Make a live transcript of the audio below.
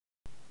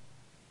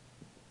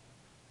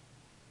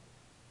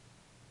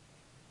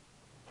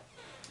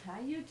Hi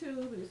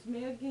YouTube, it's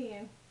me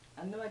again.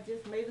 I know I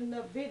just made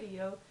another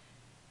video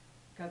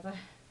because I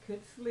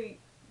couldn't sleep,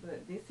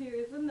 but this here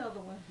is another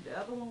one. The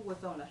other one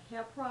was on a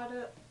hair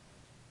product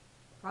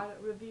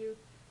review.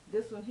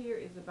 This one here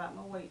is about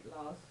my weight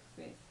loss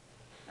since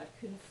I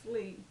couldn't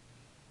sleep.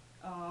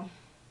 Um,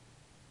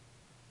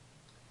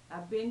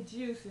 I've been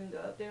juicing the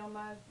update on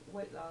my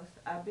weight loss.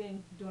 I've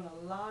been doing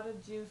a lot of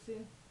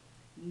juicing,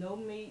 no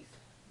meats,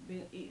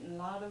 been eating a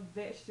lot of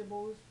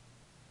vegetables,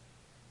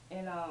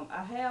 and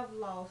I have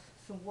lost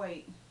some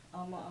weight.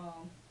 I'm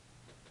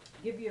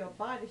give you a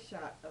body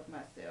shot of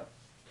myself.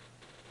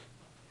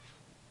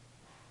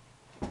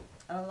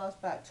 I lost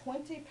about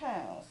 20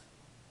 pounds.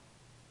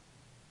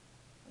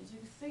 As you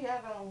can see,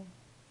 I don't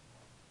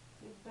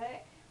this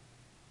back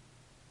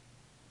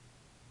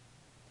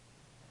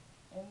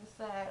and the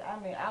side. I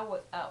mean, I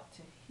was out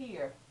to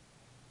here.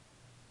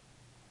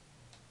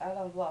 I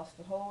done lost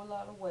a whole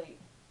lot of weight.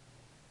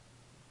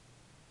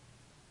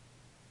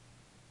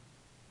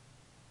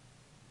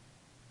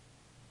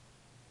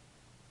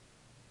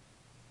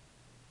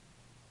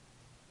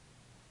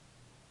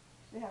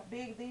 See how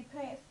big these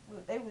pants?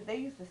 They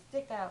used to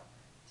stick out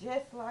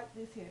just like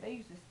this here. They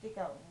used to stick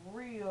out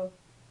real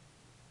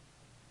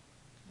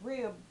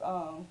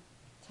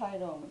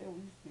tight on me. They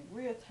used to be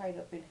real tight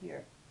up in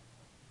here.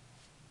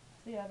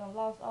 See, I done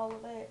lost all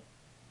of that.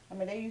 I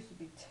mean, they used to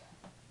be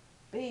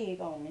big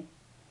on me.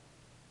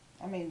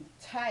 I mean,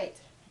 tight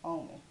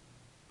on me.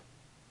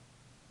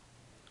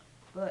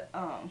 But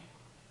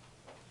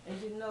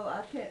as you know,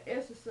 I can't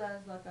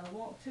exercise like I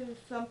want to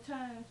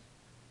sometimes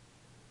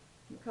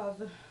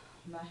because of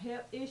my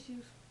health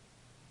issues.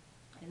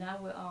 And I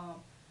would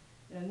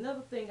and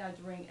another thing I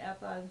drink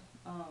after I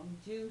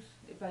juice,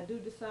 if I do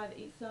decide to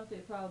eat something,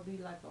 it probably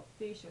be like a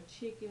fish or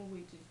chicken,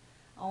 which is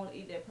I only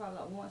eat that probably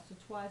like once or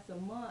twice a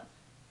month.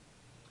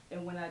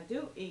 And when I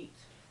do eat,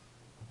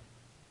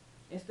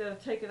 instead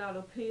of taking all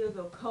the pills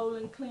or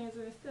colon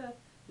cleanser and stuff,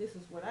 this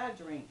is what I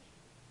drink.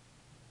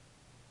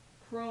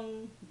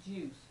 Prune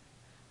juice.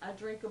 I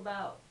drink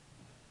about,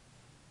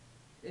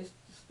 it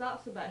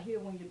stops about here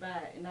when you buy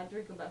it, and I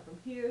drink about from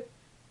here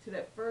to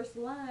that first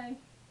line.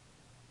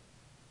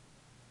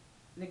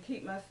 And to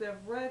keep myself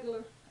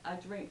regular, I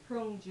drink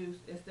prune juice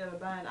instead of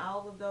buying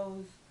all of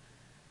those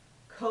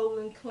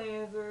colon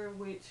cleanser,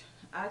 which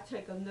I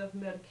take enough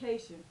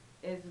medication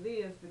as it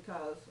is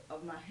because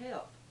of my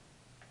health.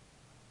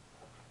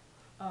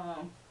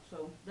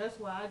 So that's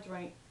why I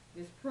drink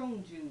this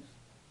prune juice,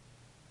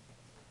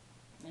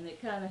 and it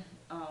kind of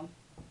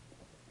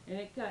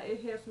it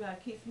helps me.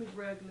 It keeps me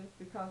regular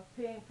because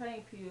pain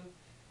pills,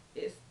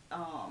 it's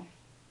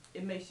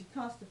it makes you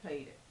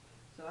constipated.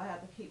 So I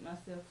have to keep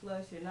myself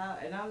flush, and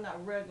I'm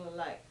not regular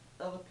like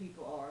other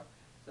people are.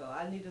 So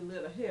I need a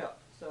little help.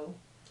 So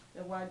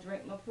that's why I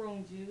drink my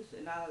prune juice,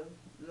 and I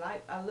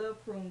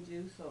love prune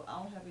juice, so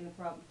I don't have any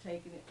problem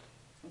taking it.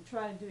 I'm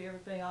trying to do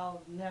everything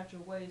all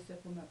natural way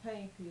except for my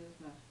pain pills,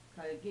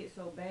 because it gets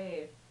so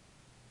bad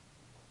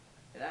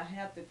that I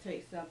have to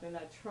take something.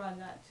 I try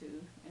not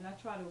to, and I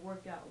try to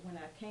work out when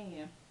I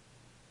can.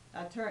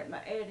 I turned my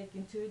attic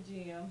into a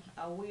gym.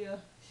 I will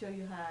show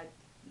you how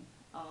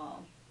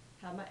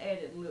my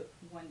attic looked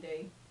one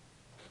day.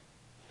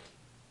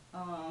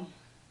 Um,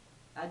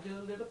 I do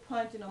a little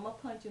punching on my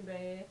punching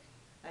bag.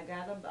 I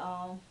got a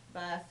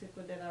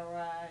bicycle that I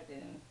ride,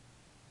 and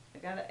I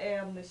got an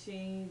air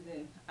machines,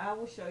 and I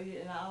will show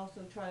you. And I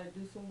also try to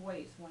do some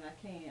weights when I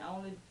can. I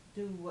only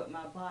do what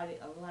my body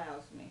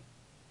allows me,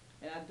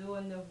 and I do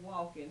enough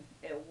walking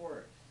at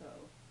work. So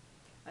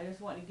I just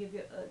want to give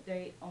you an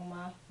update on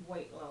my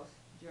weight loss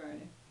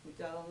journey,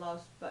 which I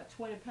lost about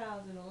 20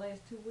 pounds in the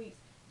last 2 weeks,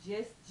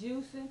 just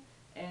juicing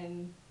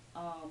and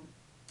um,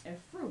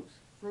 fruits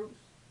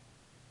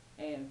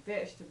and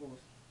vegetables,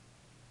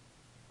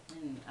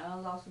 and I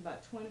lost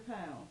about 20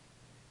 pounds,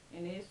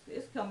 and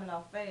it's coming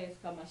off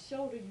fast because my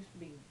shoulder used to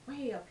be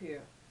way up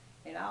here,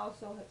 and I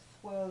also have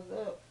swells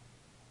up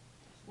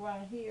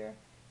around here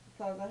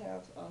because I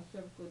have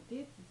cervical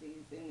disc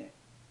disease in it,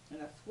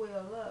 and I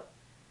swell up,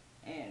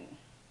 and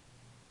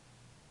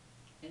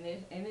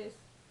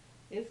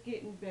it's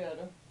getting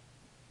better.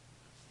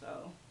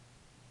 So,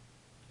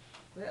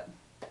 well,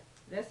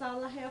 that's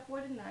all I have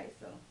for tonight.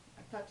 So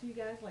I'll talk to you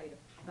guys later.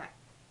 Bye.